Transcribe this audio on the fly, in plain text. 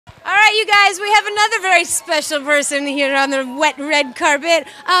right, you guys, we have another very special person here on the wet red carpet.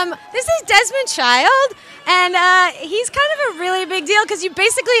 This is Desmond Child, and he's kind of a really big deal because you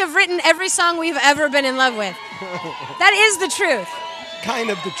basically have written every song we've ever been in love with. That is the truth. Kind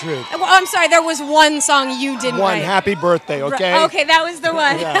of the truth. Well, I'm sorry, there was one song you didn't write. One, Happy Birthday, okay? Okay, that was the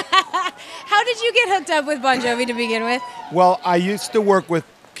one. Yeah. How did you get hooked up with Bon Jovi to begin with? Well, I used to work with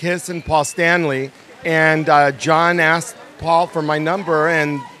Kiss and Paul Stanley, and John asked Paul for my number,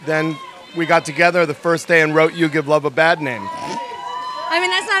 and then we got together the first day and wrote You Give Love a Bad Name. I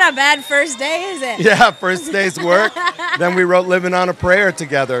mean, that's not a bad first day, is it? Yeah, first day's work. Then we wrote Living on a Prayer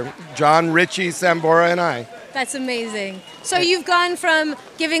together, John, Richie, Sambora, and I. That's amazing. So you've gone from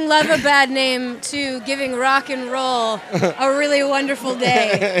giving love a bad name to giving rock and roll a really wonderful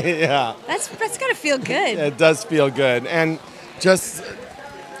day. Yeah. That's got to feel good. It does feel good. And just,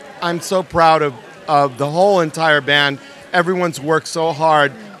 I'm so proud of the whole entire band. Everyone's worked so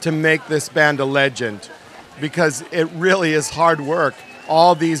hard to make this band a legend because it really is hard work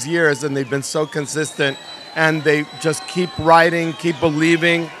all these years, and they've been so consistent, and they just keep writing, keep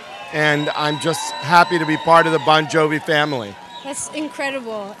believing. And I'm just happy to be part of the Bon Jovi family. That's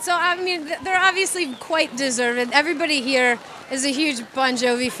incredible. So, I mean, they're obviously quite deserving. Everybody here is a huge Bon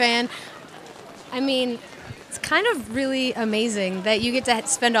Jovi fan. I mean, it's kind of really amazing that you get to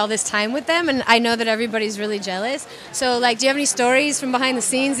spend all this time with them, and I know that everybody's really jealous. So, like, do you have any stories from behind the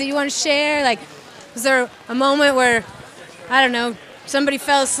scenes that you want to share? Like, was there a moment where, I don't know, somebody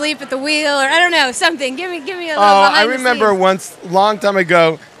fell asleep at the wheel, or I don't know, something? Give me a little behind the scenes. I remember once, long time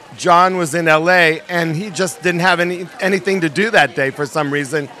ago, John was in LA and he just didn't have anything to do that day for some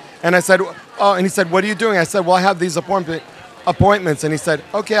reason. And I said, oh, and he said, what are you doing? I said, well, I have these appointments. And he said,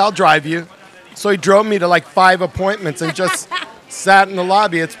 okay, I'll drive you. So he drove me to like 5 appointments and just sat in the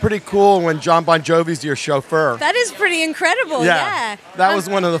lobby. It's pretty cool when John Bon Jovi's your chauffeur. That is pretty incredible, yeah. That was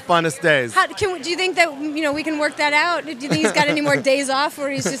one of the funnest days. Do you think that we can work that out? Do you think he's got any more days off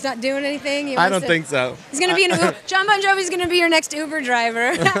where he's just not doing anything? I don't think so. He's going to be John Bon Jovi's going to be your next Uber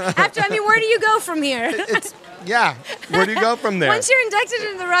driver. Where do you go from here? Yeah, where do you go from there? Once you're inducted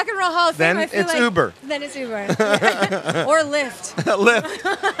into the Rock and Roll Hall of Fame, then it's Uber. Then it's Uber. Or Lyft. Lyft.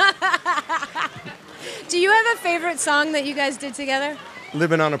 Do you have a favorite song that you guys did together?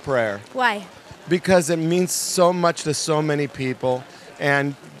 Living on a Prayer. Why? Because it means so much to so many people.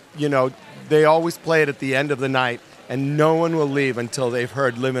 And, they always play it at the end of the night, and no one will leave until they've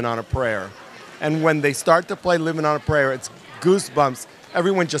heard Living on a Prayer. And when they start to play Living on a Prayer, it's goosebumps.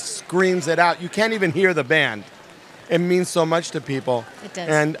 Everyone just screams it out. You can't even hear the band. It means so much to people. It does.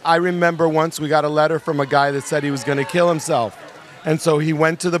 And I remember once we got a letter from a guy that said he was going to kill himself. And so he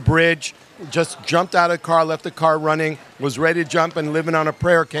went to the bridge, just jumped out of the car, left the car running, was ready to jump, and Living on a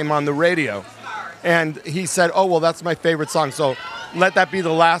Prayer came on the radio. And he said, oh, well, that's my favorite song, so let that be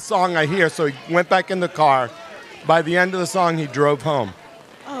the last song I hear. So he went back in the car. By the end of the song, he drove home.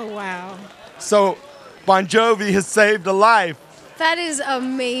 Oh, wow. So Bon Jovi has saved a life. That is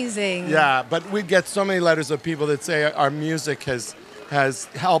amazing. Yeah, but we get so many letters of people that say our music has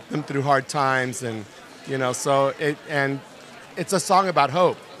helped them through hard times, and it's a song about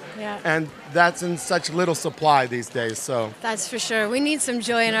hope. Yeah. And that's in such little supply these days. So that's for sure. We need some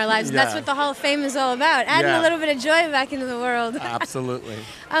joy in our lives. Yeah. That's what the Hall of Fame is all about. Adding a little bit of joy back into the world. Absolutely.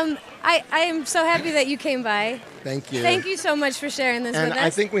 I am so happy that you came by. Thank you. Thank you so much for sharing this with us. And I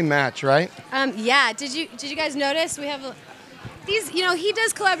think we match, right? Yeah. Did you guys notice we have these? He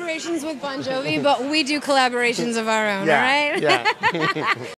does collaborations with Bon Jovi, but we do collaborations of our own. Yeah. All right. Yeah.